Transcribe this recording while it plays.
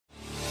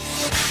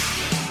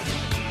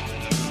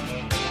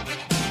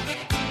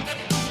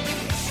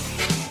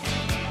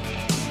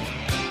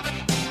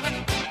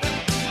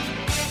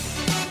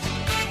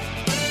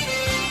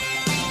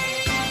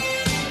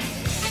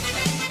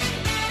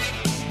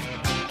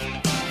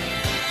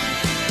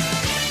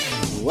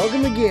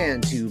Welcome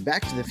again to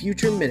Back to the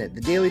Future Minute,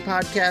 the daily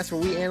podcast where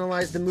we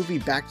analyze the movie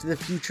Back to the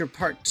Future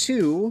Part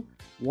 2,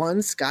 one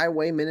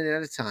Skyway minute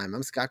at a time.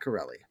 I'm Scott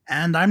Corelli.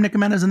 And I'm Nick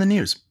Jimenez in the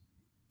news.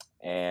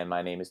 And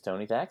my name is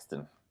Tony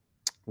Thaxton.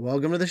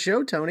 Welcome to the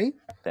show, Tony.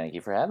 Thank you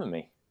for having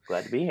me.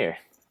 Glad to be here.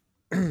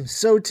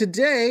 So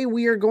today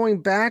we are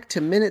going back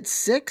to minute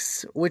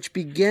 6, which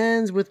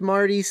begins with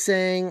Marty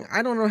saying,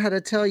 I don't know how to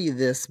tell you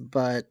this,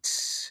 but...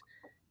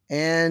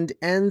 and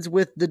ends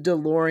with the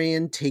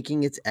DeLorean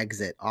taking its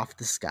exit off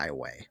the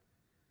Skyway.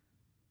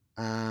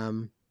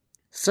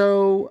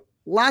 So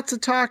lots of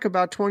talk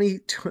about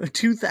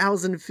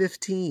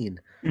 2015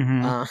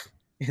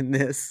 in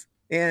this.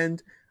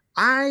 And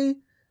I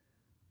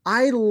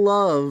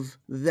love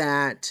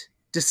that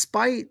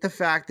despite the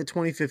fact that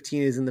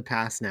 2015 is in the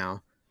past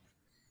now,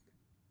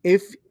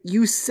 if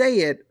you say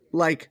it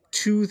like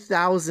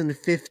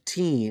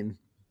 2015,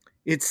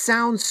 it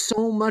sounds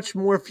so much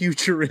more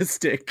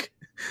futuristic.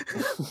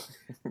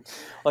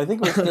 Well, I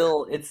think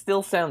it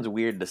still sounds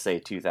weird to say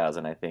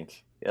 2000, I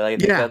think. I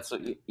think that's,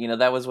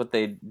 that was what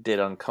they did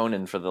on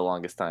Conan for the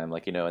longest time.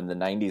 Like, in the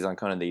 90s on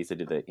Conan, they used to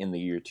do the in the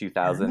year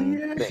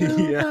 2000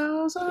 thing.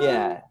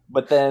 Yeah.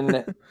 But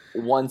then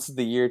once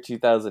the year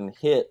 2000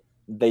 hit,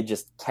 they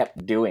just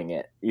kept doing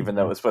it, even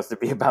though it was supposed to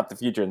be about the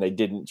future, and they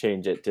didn't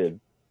change it to,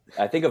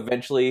 I think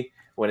eventually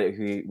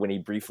when he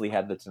briefly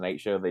had the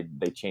Tonight Show,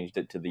 they changed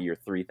it to the year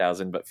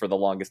 3000, but for the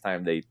longest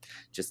time, they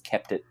just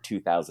kept it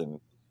 2000.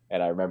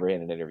 And I remember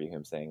in an interview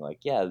him saying, like,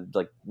 yeah,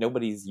 like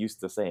nobody's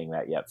used to saying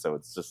that yet, so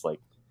it's just like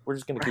we're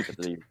just going to keep it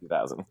to the year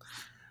 2000.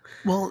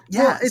 Well,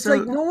 yeah, well, it's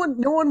like no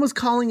one was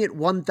calling it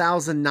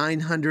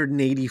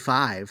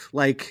 1985.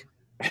 Like,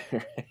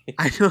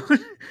 I don't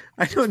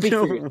Speak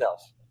know. for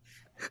yourself.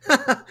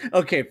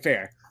 Okay,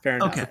 fair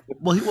enough. Okay,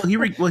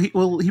 here we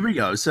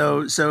go.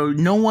 So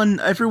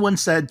everyone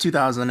said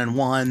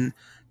 2001,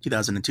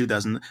 2000 and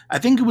 2000. I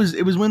think it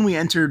was when we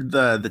entered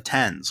the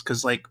tens,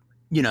 because like.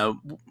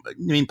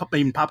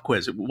 Pop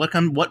quiz.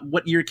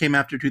 What year came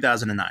after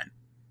 2009?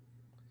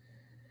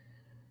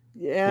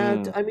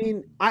 Yeah, I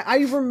mean, I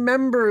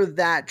remember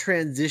that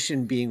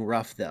transition being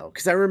rough though,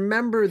 because I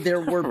remember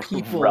there were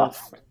people.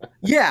 Rough.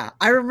 Yeah,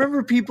 I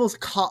remember people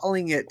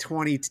calling it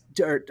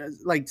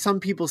like some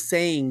people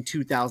saying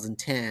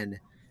 2010,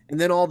 and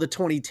then all the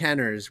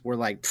 2010ers were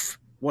like,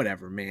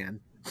 whatever, man.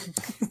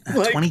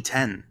 Like,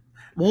 2010.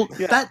 Well,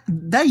 yeah.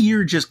 that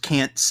year just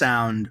can't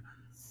sound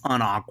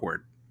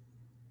unawkward.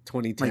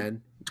 2010, like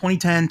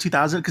 2010,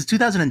 2000, because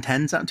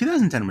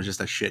 2010 was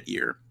just a shit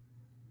year,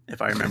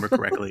 if I remember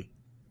correctly.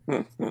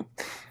 Nope,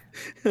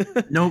 I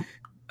don't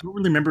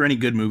really remember any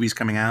good movies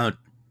coming out.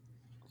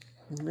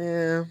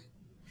 Yeah, I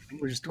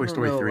think we're just Toy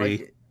Story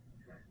 3.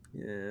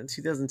 Yeah,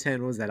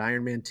 2010 was that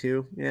Iron Man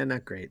 2? Yeah,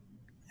 not great.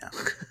 Yeah,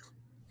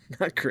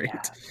 not great.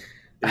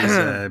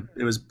 Yeah.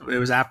 It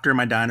was after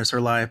My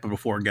Dinosaur Life, but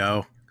before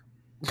Go.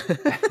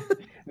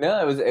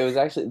 No, it was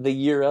actually the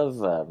year of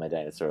My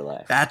Dinosaur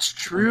Life. That's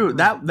true.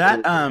 That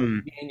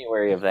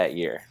January of that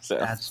year. So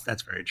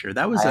that's very true.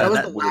 That was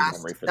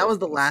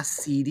the last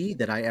CD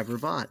that I ever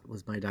bought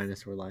was My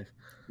Dinosaur Life.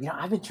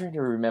 I've been trying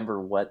to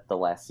remember what the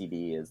last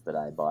CD is that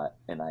I bought,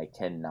 and I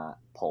cannot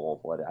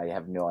pull I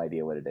have no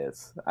idea what it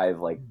is.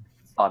 I've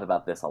thought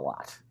about this a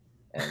lot,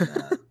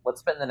 and let's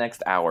spend the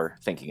next hour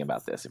thinking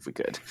about this if we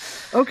could.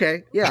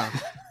 Okay, yeah.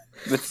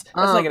 That's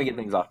not going to get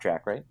things off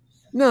track, right?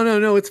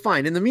 No, it's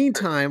fine. In the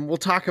meantime, we'll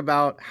talk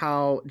about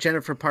how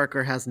Jennifer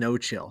Parker has no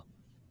chill.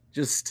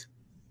 Just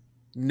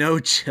no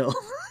chill.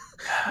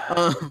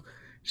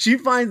 She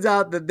finds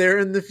out that they're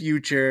in the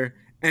future,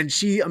 and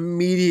she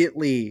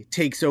immediately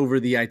takes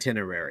over the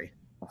itinerary.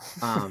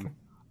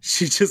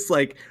 She's just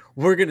like,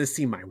 we're going to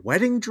see my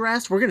wedding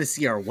dress. We're going to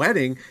see our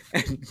wedding.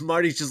 And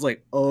Marty's just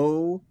like,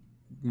 oh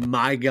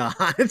my God.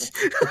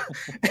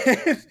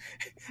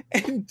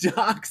 and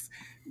Doc's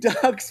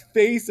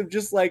face of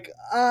just like,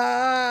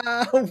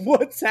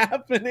 what's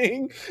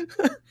happening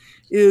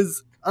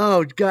is,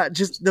 oh God,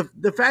 just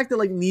the fact that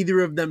like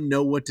neither of them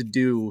know what to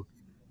do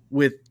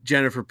with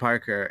Jennifer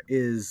Parker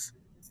is,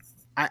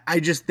 I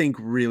just think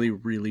really,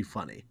 really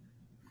funny.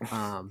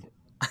 But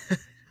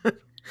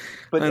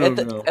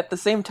at the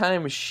same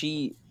time,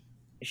 she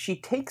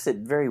takes it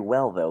very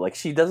well though. Like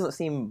she doesn't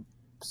seem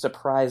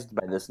surprised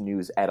by this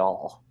news at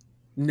all.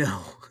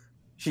 No.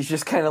 She's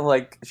just kind of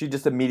like, she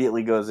just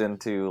immediately goes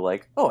into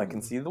like, oh, I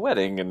can see the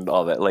wedding and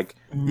all that. Like,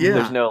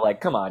 there's no like,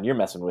 come on, you're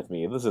messing with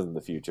me. This isn't the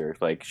future.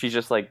 Like, she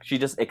just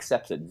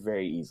accepts it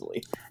very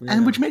easily. Yeah.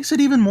 And which makes it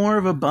even more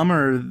of a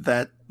bummer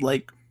that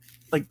like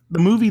the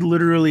movie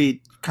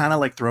literally kind of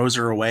like throws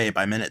her away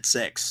by minute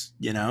 6,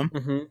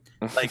 Mm-hmm.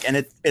 Like,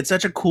 and it's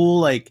such a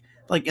cool, like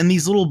in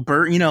these little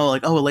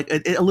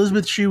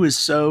Elizabeth Shue is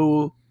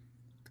so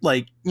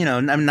like,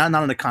 I'm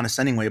not in a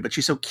condescending way, but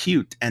she's so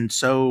cute and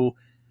so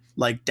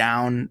like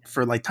down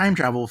for like time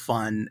travel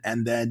fun,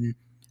 and then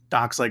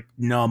Doc's like,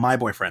 no, my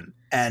boyfriend,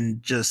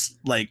 and just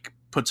like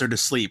puts her to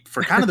sleep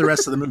for kind of the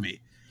rest of the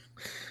movie.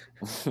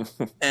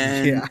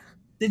 And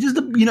it just,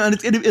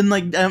 and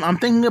like I'm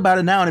thinking about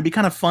it now, and it'd be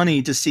kind of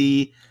funny to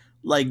see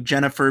like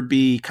Jennifer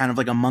be kind of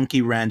like a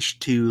monkey wrench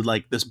to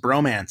like this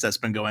bromance that's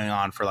been going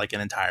on for like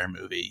an entire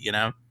movie, you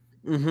know?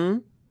 Mm-hmm.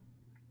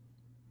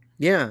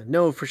 Yeah,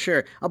 no, for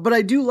sure. But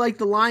I do like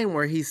the line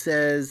where he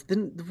says,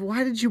 "Then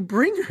why did you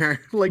bring her?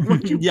 Like,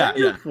 what'd you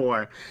bring her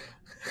for?"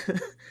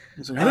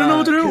 He's like, I don't know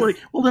what to do. Like,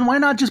 well, then why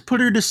not just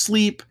put her to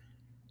sleep?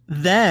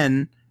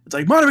 Then it's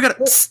like, Marty, we gotta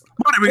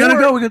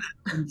go.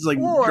 It's like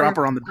drop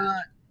her on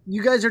the.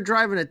 You guys are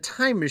driving a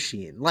time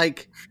machine.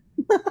 Like,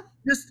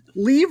 just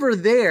leave her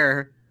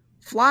there,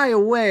 fly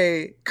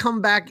away,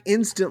 come back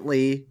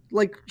instantly.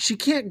 Like, she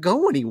can't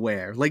go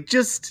anywhere. Like,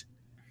 just,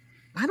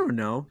 I don't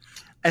know.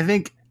 I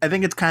think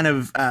it's kind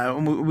of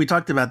we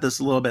talked about this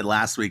a little bit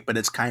last week, but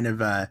it's kind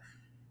of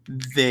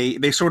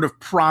they sort of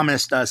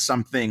promised us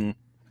something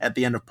at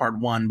the end of part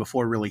 1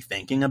 before really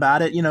thinking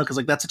about it, you know, because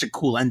like that's such a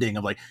cool ending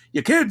of like,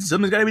 your kids,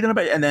 something's got to be done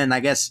about it. And then I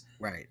guess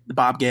right,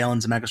 Bob Gale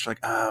and Zemeckis are like,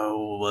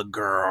 oh, a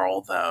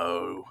girl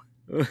though.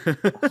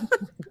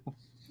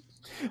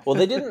 Well,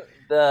 they didn't.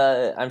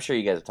 I'm sure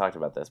you guys have talked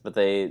about this, but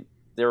the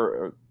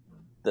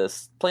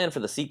plan for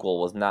the sequel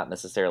was not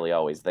necessarily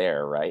always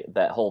there, right?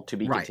 That whole to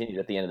be continued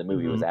at the end of the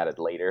movie was added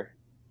later,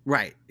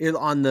 right?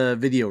 On the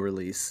video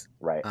release,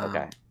 right?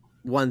 Okay.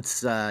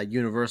 Once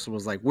Universal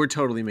was like, we're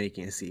totally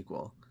making a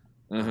sequel.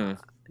 Mm-hmm.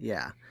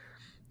 Yeah.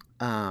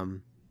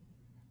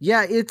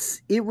 Yeah,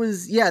 this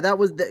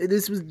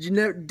was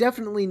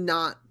definitely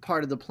not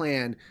part of the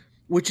plan,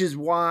 which is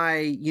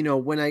why, you know,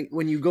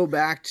 when you go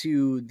back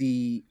to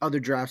the other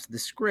drafts of the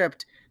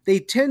script, they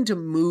tend to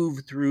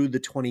move through the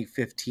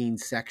 2015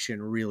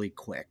 section really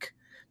quick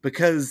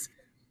because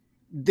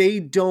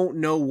they don't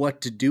know what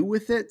to do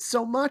with it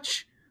so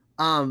much.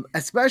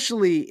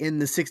 Especially in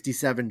the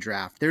 67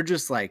 draft. They're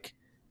just like,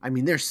 I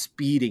mean, they're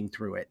speeding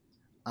through it.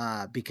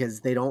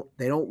 Because they don't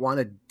want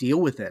to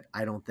deal with it,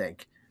 I don't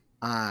think.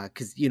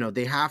 Because, you know,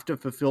 they have to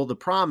fulfill the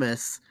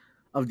promise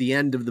of the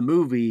end of the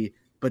movie,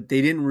 but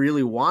they didn't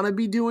really want to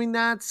be doing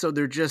that. So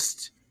they're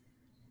just,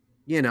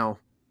 you know,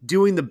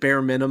 doing the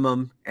bare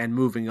minimum and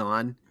moving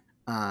on.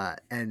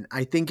 And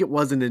I think it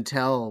wasn't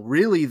until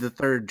really the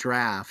third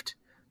draft,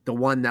 the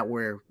one that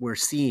we're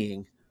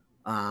seeing,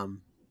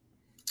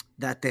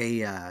 that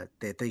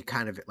they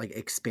kind of like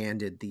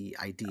expanded the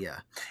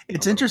idea.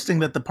 It's interesting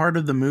that the part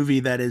of the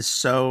movie that is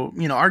so,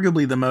 you know,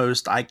 arguably the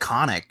most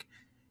iconic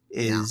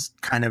is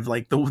kind of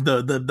like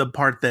the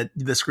part that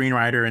the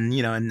screenwriter and,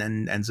 you know, and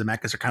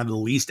Zemeckis are kind of the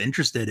least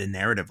interested in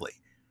narratively.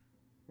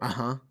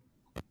 Uh-huh.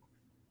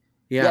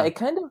 Yeah, it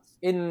kind of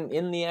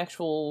in the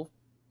actual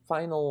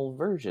final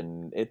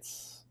version,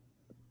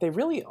 they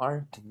really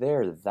aren't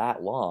there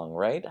that long,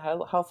 right?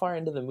 How far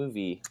into the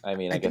movie? I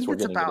mean, I guess we're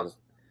getting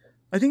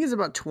I think it's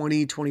about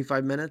 20,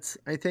 25 minutes,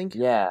 I think.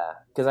 Yeah,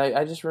 because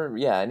I just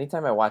remember,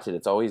 anytime I watch it,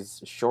 it's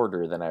always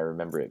shorter than I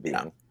remember it being.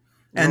 Yeah.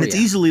 And it's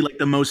easily like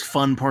the most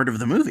fun part of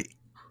the movie.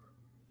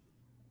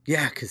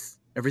 Yeah, because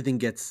everything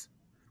gets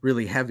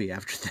really heavy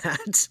after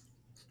that.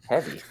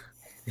 Heavy?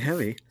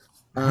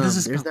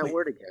 There's that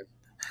word again.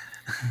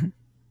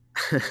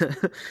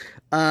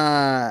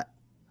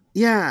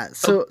 Yeah,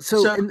 so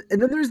and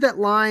then there's that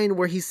line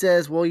where he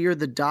says, well, you're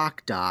the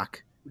doc.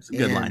 It's a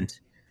good line.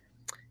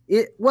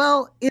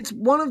 It's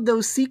one of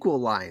those sequel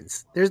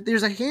lines.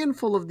 There's a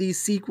handful of these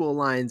sequel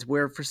lines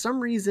where for some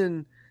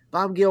reason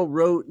Bob Gale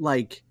wrote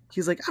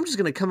he's like, I'm just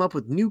going to come up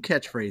with new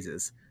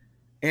catchphrases.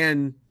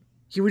 And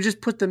he would just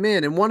put them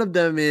in. And one of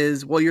them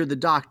is, well, you're the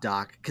doc,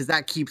 because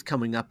that keeps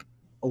coming up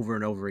over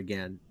and over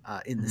again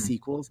in the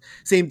sequels.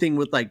 Same thing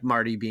with like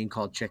Marty being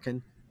called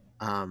Chicken.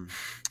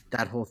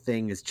 That whole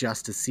thing is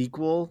just a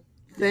sequel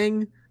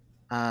thing.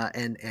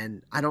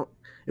 And I don't,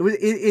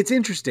 it's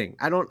interesting.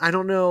 I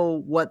don't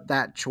know what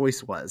that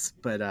choice was,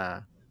 but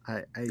yeah.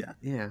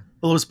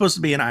 Well, it was supposed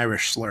to be an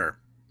Irish slur.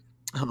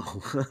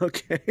 Oh,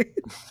 okay.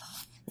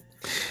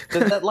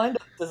 Does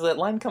that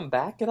line come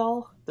back at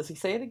all? Does he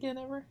say it again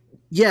ever?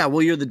 Yeah.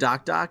 Well, you're the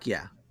doc.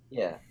 Yeah.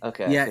 Yeah.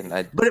 Okay.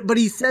 Yeah. But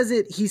he says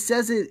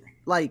it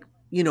like,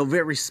 you know,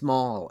 very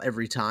small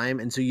every time,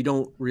 and so you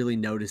don't really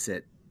notice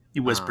it. He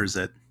whispers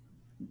it.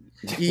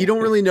 You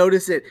don't really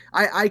notice it.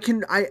 I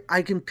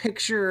can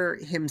picture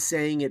him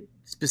saying it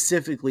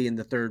specifically in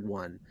the third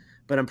one,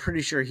 but I'm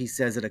pretty sure he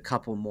says it a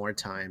couple more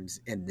times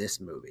in this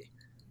movie.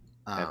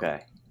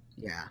 Okay.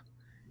 Yeah.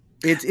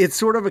 It's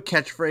sort of a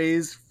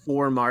catchphrase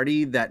for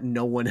Marty that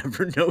no one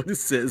ever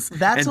notices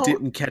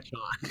didn't catch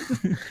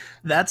on.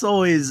 That's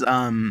always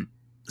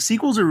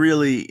sequels are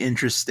really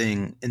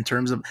interesting in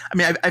terms of, I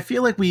mean, I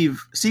feel like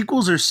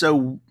sequels are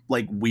so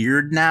like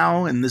weird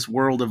now in this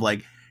world of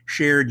like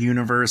shared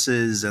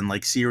universes and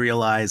like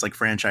serialized like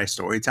franchise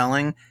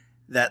storytelling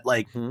that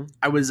like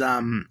I was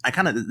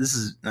this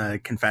is a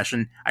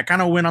confession, I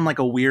kind of went on like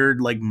a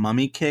weird like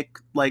Mummy kick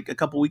like a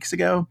couple weeks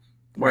ago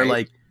where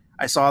like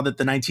I saw that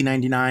the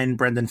 1999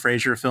 Brendan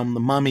Fraser film The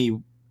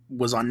Mummy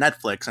was on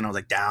Netflix and I was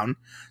like down,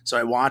 so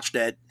I watched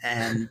it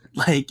and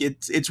like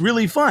it's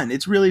really fun.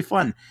 It's really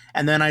fun.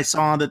 And then I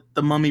saw that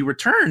The Mummy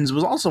Returns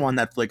was also on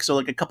Netflix, so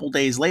like a couple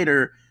days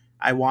later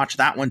I watched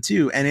that one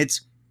too, and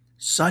it's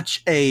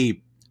such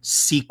a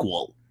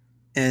sequel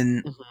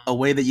in Mhm. a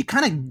way that you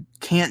kind of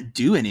can't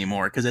do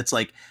anymore, because it's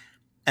like,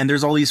 and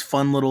there's all these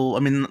fun little, I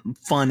mean,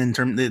 fun in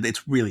terms,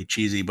 it's really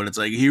cheesy, but it's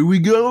like, here we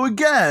go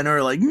again,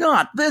 or like,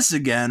 not this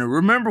again, or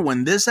remember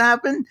when this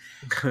happened?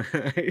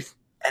 Right.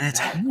 And it's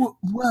like,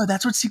 whoa,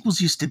 that's what sequels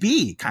used to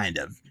be, kind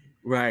of.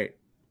 Right.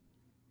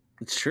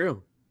 It's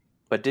true.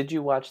 But did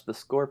you watch The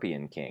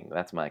Scorpion King?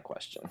 That's my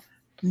question.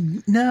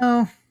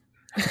 No.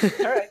 All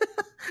right.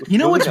 You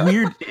know what's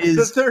weird The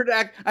is third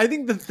act. I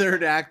think the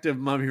third act of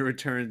Mummy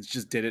Returns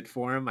just did it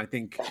for him. I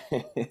think at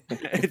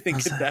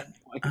that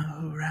point.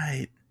 Oh,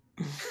 right.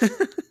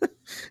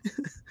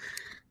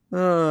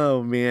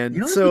 Oh man.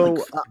 You know, So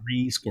like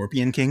 3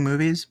 Scorpion King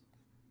movies.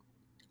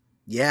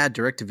 yeah,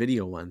 direct to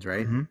video ones,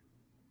 right? Mhm.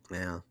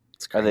 Yeah.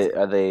 It's Are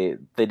crazy.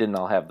 they didn't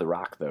all have The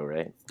Rock though,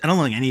 right? I don't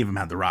think any of them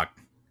had The Rock.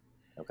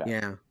 Okay.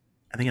 Yeah.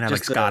 I think it had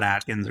Just like Scott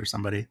Atkins or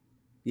somebody.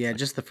 Yeah,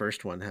 just the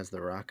first one has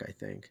The Rock, I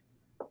think.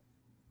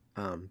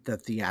 The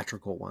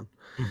theatrical one.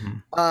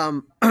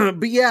 Mm-hmm.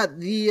 But yeah, in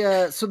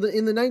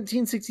the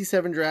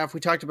 1967 draft, we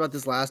talked about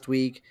this last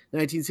week. The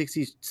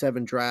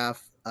 1967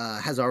 draft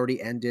has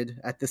already ended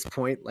at this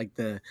point. Like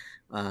their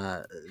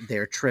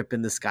trip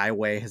in the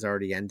Skyway has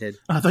already ended.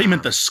 I thought you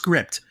meant the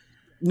script.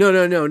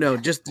 No.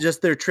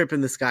 Just their trip in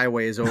the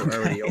Skyway is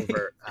already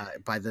over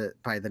by the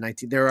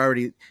 19.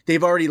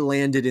 They've already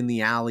landed in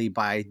the alley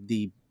by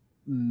the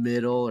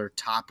middle or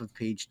top of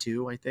page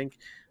 2, I think.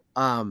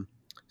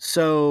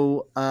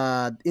 So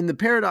in the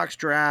Paradox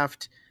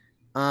draft,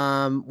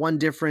 one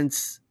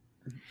difference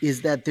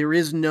is that there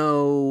is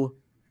no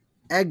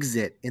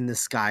exit in the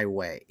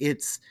Skyway.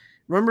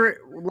 Remember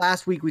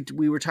last week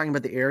we were talking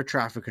about the air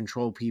traffic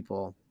control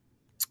people,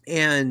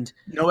 and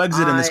No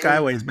Exit in the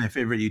Skyway is my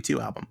favorite U2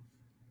 album.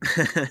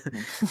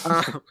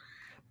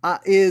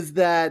 Is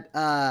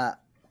that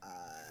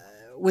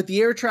with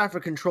the air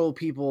traffic control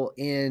people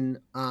in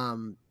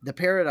the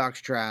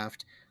Paradox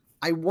draft,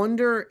 I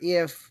wonder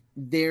if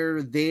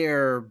they're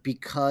there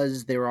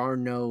because there are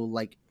no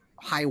like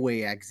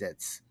highway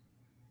exits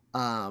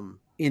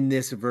in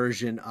this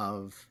version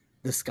of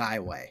the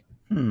Skyway.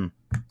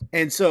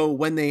 And so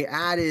when they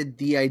added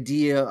the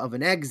idea of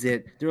an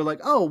exit, they were like,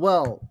 oh,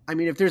 well, I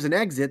mean, if there's an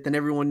exit, then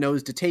everyone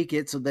knows to take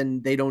it. So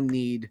then they don't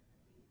need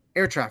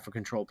air traffic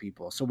control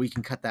people. So we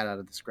can cut that out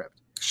of the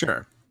script.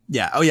 Sure.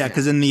 Yeah. Oh yeah.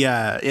 Cause in the,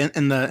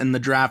 in the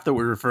draft that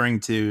we're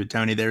referring to,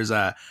 Tony, there's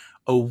a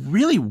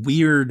really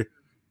weird,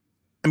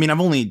 I mean,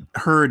 I've only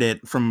heard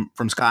it from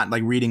Scott,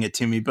 like reading it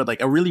to me, but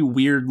like a really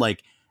weird,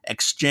 like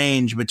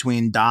exchange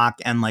between Doc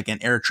and like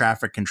an air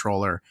traffic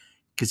controller.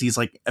 Cause he's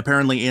like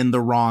apparently in the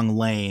wrong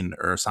lane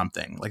or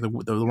something, like the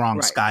wrong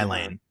Right. sky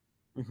lane.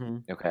 Mm-hmm.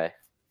 Okay.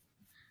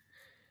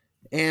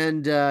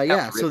 And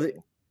Really?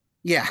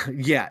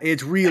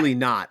 it's really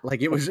not like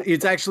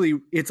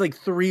it's like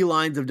 3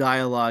 lines of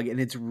dialogue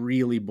and it's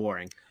really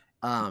boring.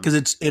 Cause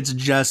it's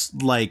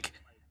just like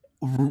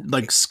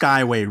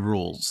Skyway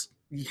rules.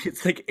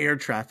 It's like air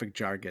traffic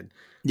jargon.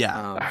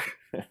 Yeah.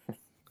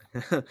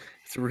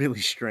 It's really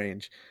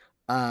strange.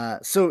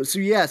 So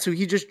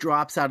he just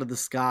drops out of the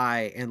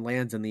sky and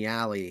lands in the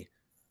alley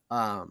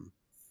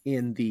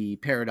in the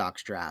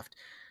Paradox draft.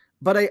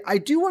 But I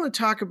do want to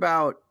talk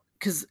about,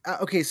 because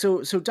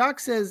so Doc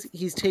says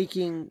he's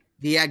taking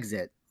the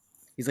exit.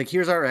 He's like,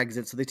 here's our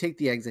exit. So they take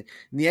the exit,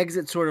 and the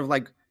exit sort of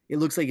like, it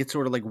looks like it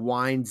sort of like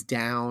winds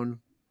down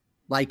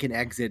like an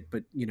exit,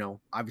 but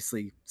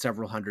obviously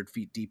several hundred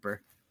feet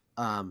deeper.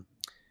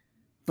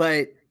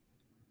 But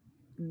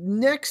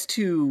next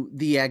to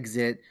the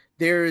exit,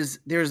 there's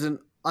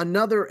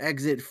another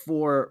exit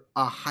for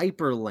a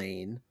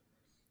hyperlane,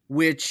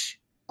 which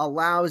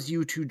allows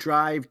you to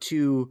drive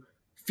to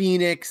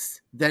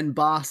Phoenix, then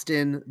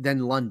Boston, then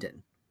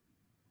London.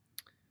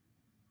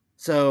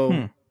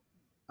 So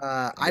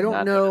I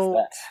don't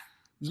know.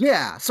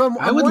 Yeah. So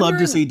I would love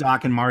to see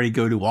Doc and Marty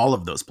go to all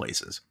of those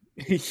places.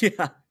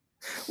 Yeah.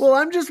 Well,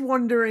 I'm just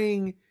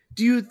wondering,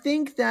 do you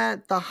think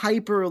that the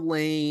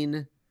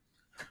hyperlane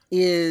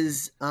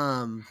is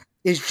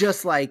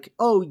just like,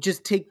 oh,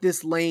 just take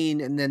this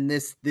lane and then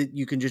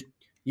you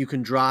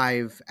can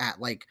drive at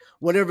like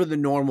whatever the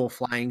normal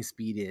flying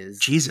speed is?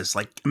 Jesus,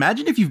 like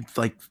imagine if you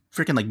like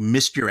freaking like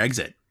missed your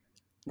exit.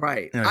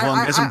 Right. Like, well,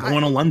 I guess I'm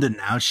going to London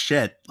now.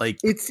 Shit. Like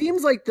it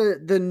seems like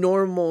the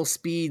normal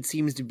speed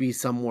seems to be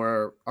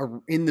somewhere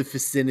in the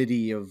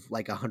vicinity of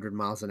like 100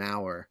 miles an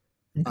hour.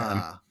 Okay.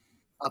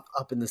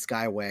 Up in the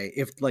Skyway,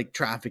 if like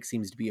traffic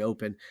seems to be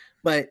open.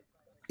 But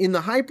in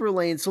the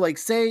hyperlane, so like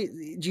say,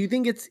 do you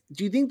think the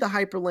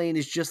hyperlane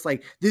is just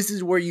like, this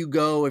is where you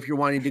go if you're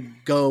wanting to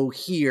go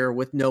here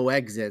with no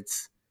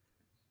exits?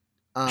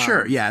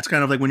 Sure. Yeah. It's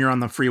kind of like when you're on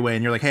the freeway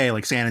and you're like, hey,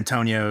 like San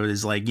Antonio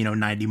is like,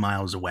 90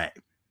 miles away.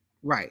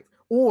 Right.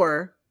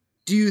 Or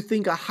do you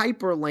think a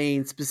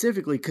hyperlane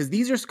specifically, because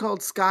these are called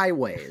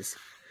Skyways.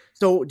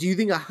 So do you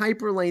think a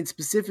hyperlane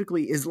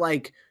specifically is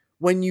like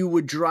when you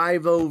would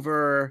drive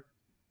over,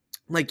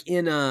 like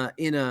in a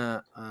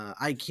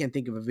I can't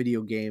think of a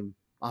video game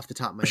off the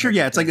top of my Sure, head.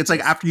 yeah, it's like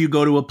after you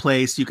go to a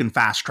place, you can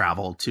fast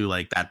travel to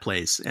like that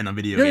place in a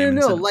video game.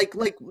 No, like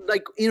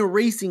in a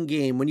racing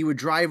game when you would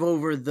drive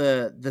over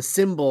the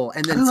symbol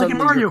and then like in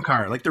Mario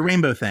Kart, like the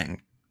rainbow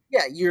thing.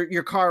 Yeah,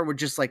 your car would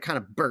just like kind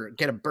of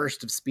get a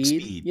burst of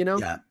speed, you know?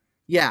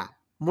 Yeah.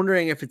 I'm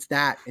wondering if it's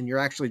that and you're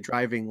actually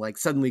driving like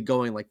suddenly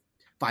going like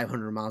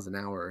 500 miles an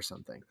hour or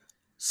something.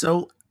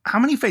 So how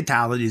many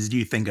fatalities do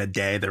you think a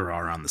day there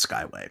are on the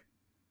Skyway?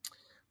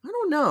 I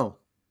don't know.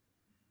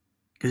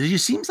 Because it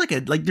just seems like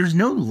there's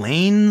no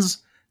lanes.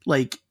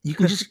 Like you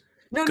can just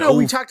no.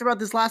 We talked about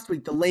this last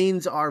week. The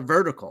lanes are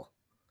vertical.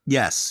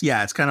 Yes,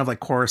 yeah. It's kind of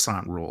like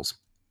Coruscant rules,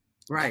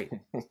 right?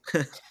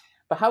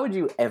 But how would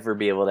you ever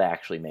be able to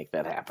actually make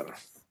that happen?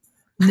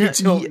 I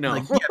don't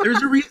know.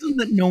 There's a reason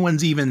that no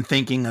one's even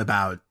thinking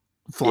about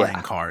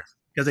flying cars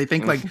because I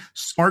think like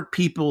smart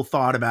people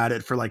thought about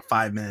it for like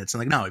 5 minutes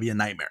and like no, it'd be a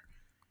nightmare.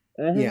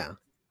 Mm-hmm. Yeah,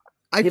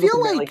 I feel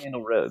like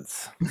handle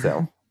roads.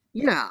 So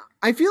yeah,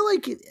 I feel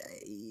like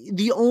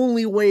the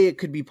only way it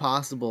could be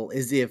possible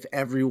is if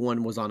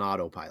everyone was on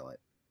autopilot.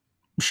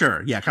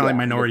 Sure. Yeah. Kind of like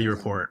Minority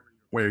Report,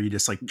 where you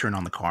just like turn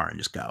on the car and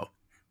just go.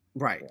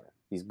 Right.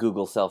 These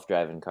Google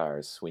self-driving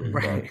cars. We need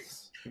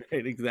those.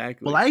 Right,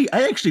 exactly. Well, I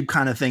actually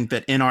kind of think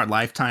that in our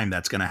lifetime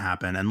that's going to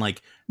happen. And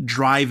like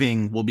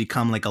driving will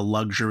become like a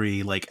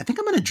luxury. Like, I think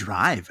I'm going to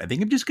drive. I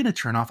think I'm just going to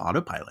turn off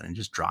autopilot and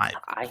just drive.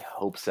 I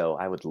hope so.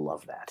 I would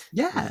love that.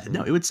 Yeah.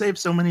 No, it would save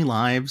so many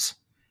lives.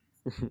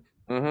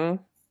 Mm-hmm.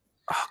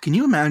 Oh, can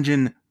you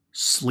imagine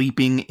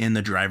sleeping in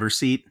the driver's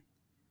seat?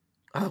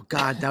 Oh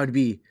God, that would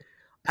be,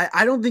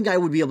 I don't think I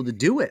would be able to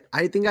do it.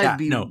 I think I'd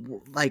be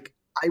like,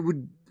 I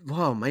would,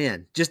 oh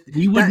man,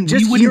 we wouldn't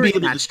be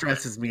able that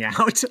stresses me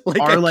out.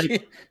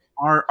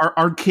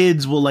 Our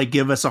kids will like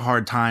give us a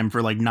hard time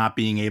for like not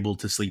being able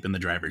to sleep in the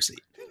driver's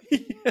seat.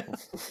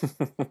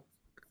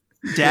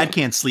 Dad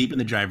can't sleep in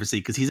the driver's seat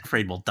because he's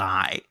afraid we'll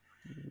die.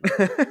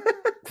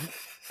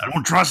 I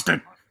don't trust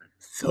it.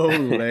 So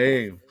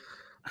lame.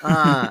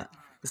 I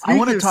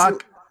want to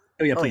talk.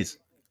 Please.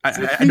 I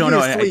don't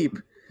know. Sleep.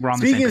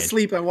 Speaking of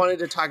sleep, I wanted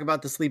to talk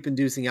about the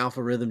sleep-inducing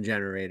alpha rhythm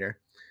generator.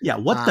 Yeah,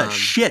 what the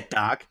shit,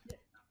 Doc?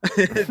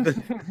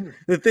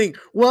 the thing.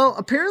 Well,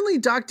 apparently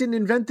Doc didn't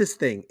invent this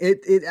thing.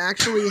 It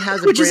actually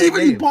has a Which is brand even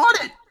name. He bought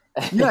it.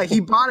 Yeah, he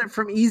bought it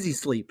from Easy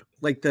Sleep,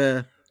 like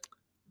the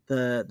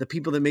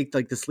people that make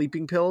like the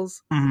sleeping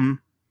pills. Mm-hmm.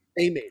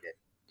 They made it.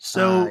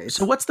 So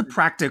what's the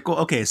practical?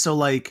 Okay, so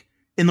like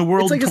in the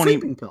world, it's like a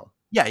sleeping pill.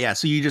 Yeah.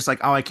 So you just like,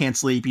 oh, I can't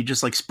sleep. You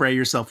just like spray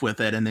yourself with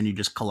it, and then you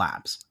just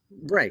collapse.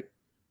 Right.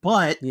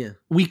 But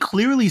we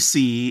clearly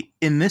see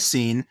in this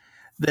scene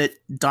that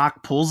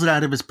Doc pulls it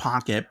out of his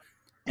pocket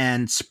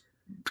and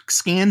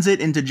scans it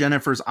into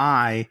Jennifer's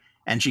eye,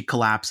 and she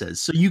collapses.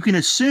 So you can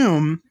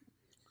assume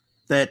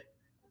that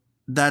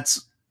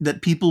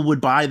people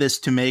would buy this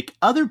to make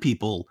other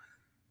people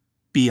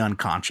be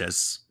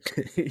unconscious,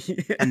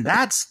 and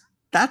that's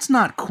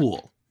not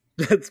cool.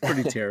 That's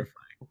pretty terrifying.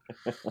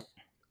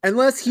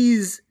 Unless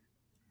he's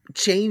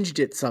changed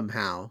it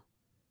somehow.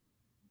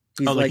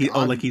 He's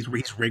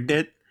rigged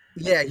it.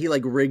 Yeah, he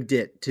like rigged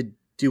it to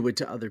do it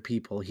to other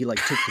people. He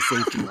like took the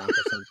safety lock or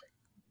something.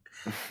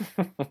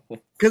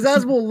 Because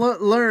as we'll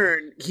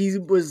learn,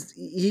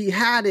 he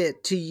had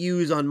it to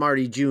use on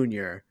Marty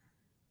Jr.,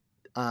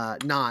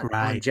 not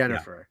on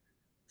Jennifer.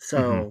 Yeah.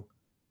 So,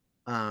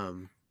 I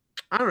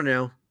don't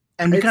know.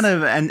 And we kind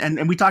of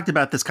and we talked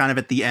about this kind of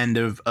at the end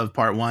of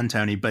part one,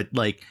 Tony. But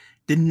like,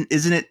 isn't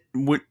it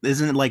like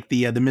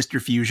the Mr.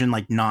 Fusion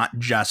like not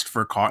just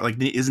for car? Like,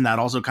 isn't that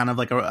also kind of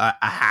like a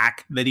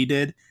hack that he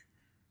did?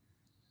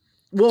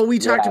 Well, we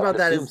talked about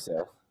that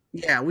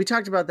we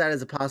talked about that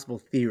as a possible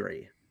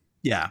theory.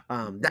 Yeah.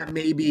 That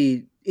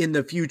maybe in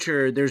the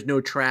future there's no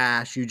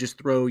trash. You just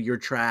throw your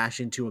trash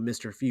into a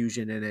Mr.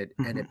 Fusion and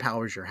it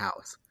powers your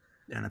house.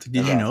 And it's like,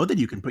 did you know that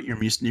you can put your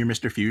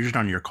Mr. Fusion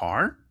on your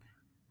car?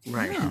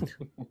 Right.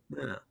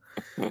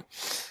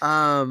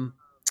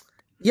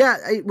 Yeah.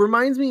 It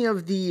reminds me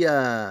of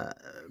the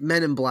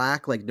Men in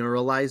Black, like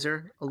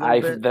Neuralizer a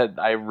little bit.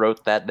 I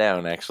wrote that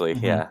down actually.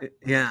 Mm-hmm. Yeah.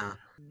 Yeah.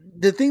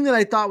 The thing that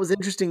I thought was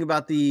interesting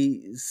about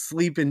the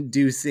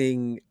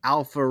sleep-inducing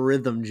alpha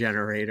rhythm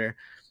generator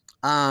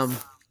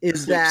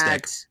is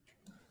that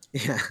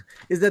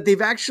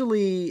they've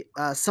actually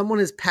someone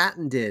has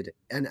patented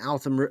an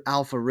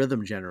alpha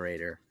rhythm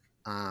generator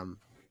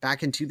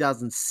back in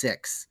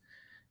 2006.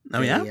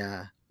 Oh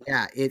yeah,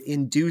 it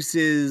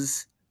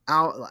induces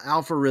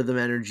alpha rhythm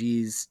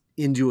energies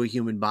into a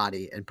human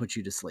body and puts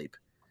you to sleep.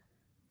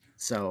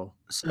 So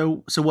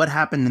what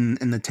happened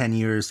in the 10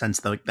 years since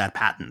that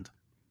patent?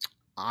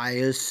 I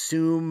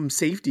assume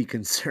safety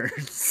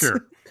concerns.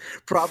 Sure.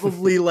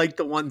 Probably like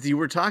the ones you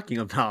were talking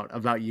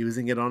about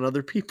using it on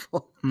other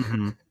people.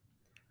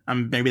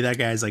 Mm-hmm. Maybe that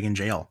guy's like in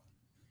jail.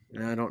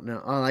 I don't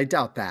know. I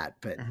doubt that,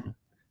 but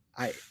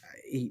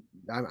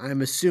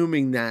I'm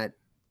assuming that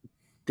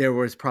there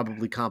was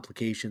probably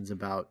complications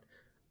about,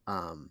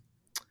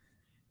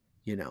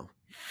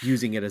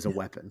 using it as a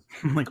weapon.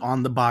 Like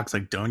on the box,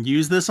 like don't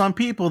use this on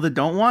people that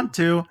don't want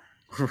to.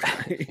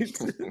 Right.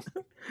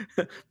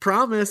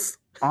 Promise.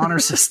 Honor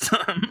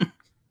system.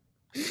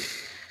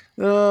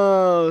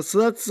 Oh,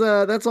 so that's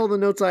all the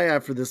notes I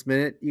have for this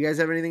minute. You guys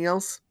have anything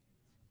else?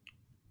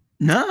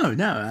 No.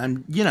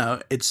 And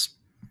it's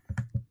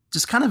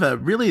just kind of a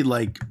really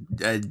like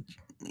a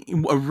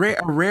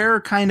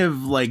rare kind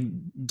of like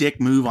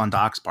dick move on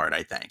Doc's part,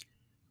 I think.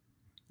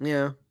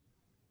 Yeah.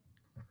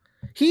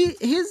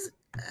 His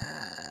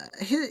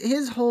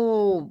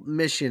whole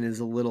mission is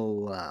a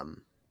little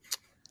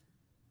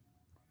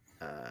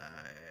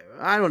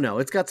I don't know.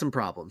 It's got some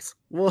problems.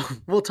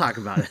 We'll talk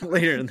about it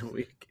later in the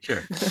week.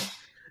 Sure.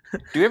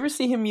 Do you ever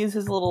see him use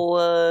his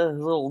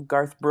little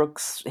Garth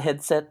Brooks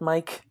headset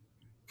mic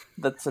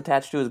that's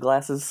attached to his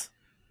glasses?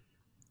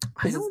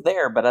 It's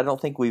there, but I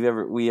don't think we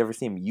ever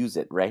see him use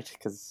it, right?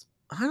 Because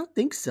I don't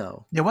think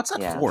so. Yeah, what's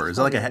that for? Is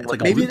it like a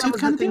maybe Bluetooth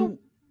kind of thing?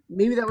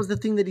 Maybe that was the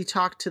thing that he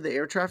talked to the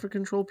air traffic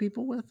control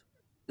people with.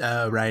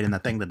 Right, and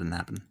that thing that didn't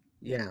happen.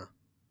 Yeah.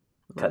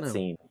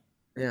 Cutscene.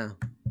 Yeah,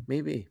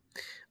 maybe.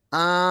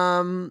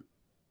 All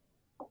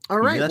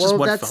right. That's just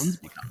what phones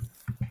become.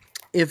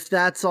 If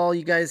that's all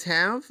you guys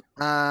have,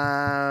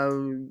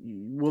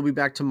 we'll be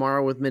back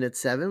tomorrow with Minute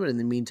 7. But in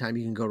the meantime,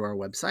 you can go to our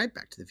website,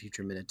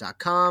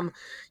 backtothefutureminute.com.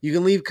 You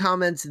can leave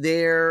comments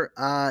there.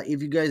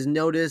 If you guys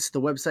notice,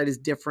 the website is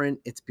different.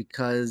 It's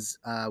because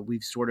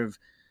we've sort of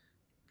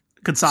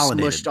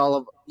consolidated.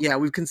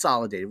 We've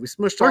consolidated. We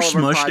smushed or all of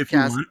our smushed podcasts. If you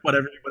want,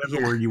 whatever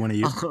word you want to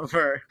use.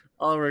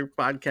 All of our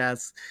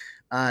podcasts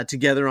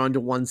together onto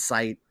one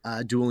site,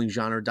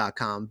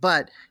 duelinggenre.com.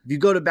 But if you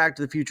go to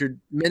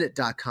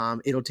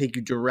backtothefutureminute.com, it'll take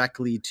you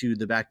directly to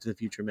the Back to the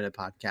Future Minute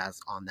podcast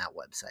on that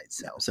website.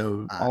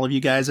 So all of you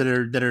guys that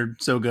are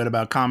so good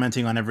about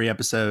commenting on every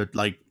episode,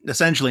 like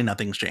essentially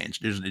nothing's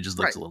changed. It just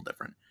looks a little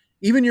different.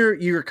 Even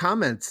your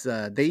comments,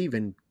 they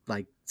even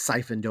like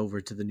siphoned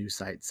over to the new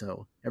site.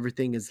 So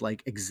everything is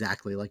like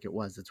exactly like it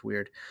was. It's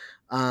weird.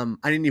 I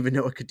didn't even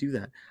know it could do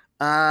that.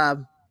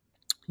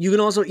 You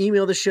can also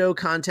email the show,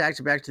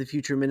 contact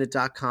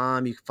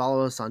backtothefutureminute.com. You can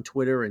follow us on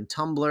Twitter and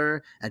Tumblr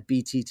at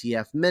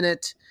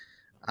BTTF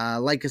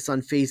like us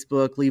on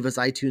Facebook, leave us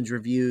iTunes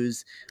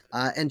reviews,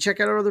 and check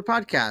out our other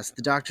podcasts,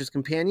 The Doctor's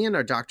Companion,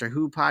 our Doctor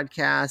Who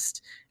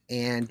podcast,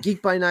 and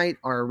Geek by Night,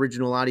 our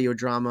original audio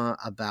drama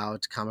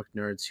about comic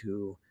nerds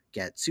who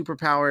get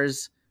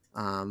superpowers.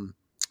 And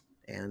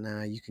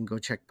you can go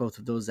check both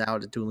of those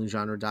out at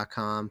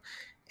duelinggenre.com.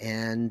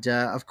 And,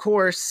 of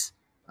course,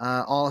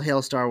 all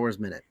hail Star Wars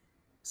Minute.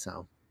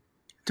 So,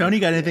 Tony,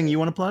 got anything you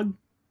want to plug?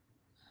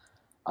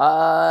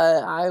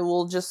 I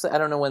will just, I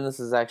don't know when this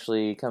is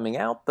actually coming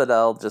out, but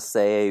I'll just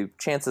say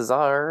chances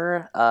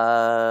are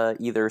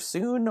either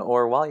soon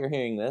or while you're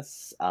hearing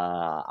this,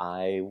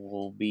 I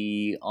will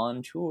be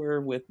on tour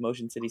with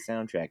Motion City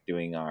Soundtrack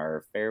doing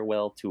our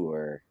farewell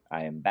tour.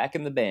 I am back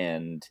in the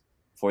band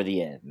for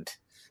the end.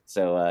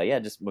 So,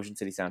 just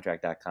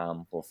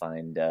motioncitysoundtrack.com. We'll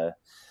find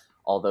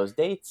all those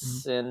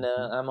dates, and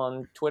I'm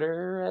on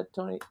Twitter at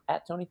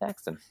Tony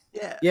Thaxton.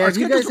 Yeah. If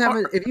you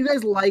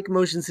guys like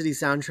Motion City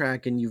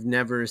Soundtrack and you've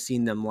never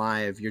seen them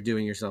live, you're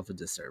doing yourself a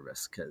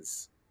disservice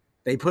because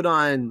they put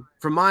on,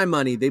 for my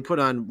money,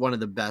 one of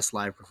the best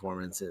live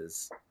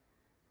performances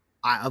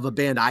of a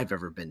band I've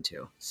ever been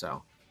to.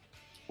 So,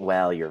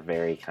 well, you're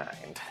very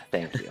kind.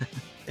 Thank you.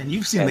 And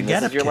you've seen the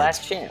Get Up Kids. This is your Kids.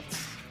 last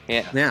chance.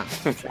 Yeah,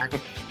 exactly.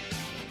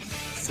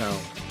 So.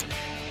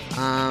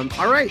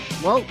 All right.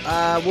 Well,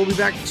 we'll be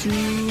back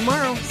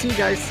tomorrow. See you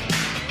guys.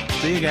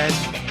 See you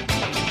guys.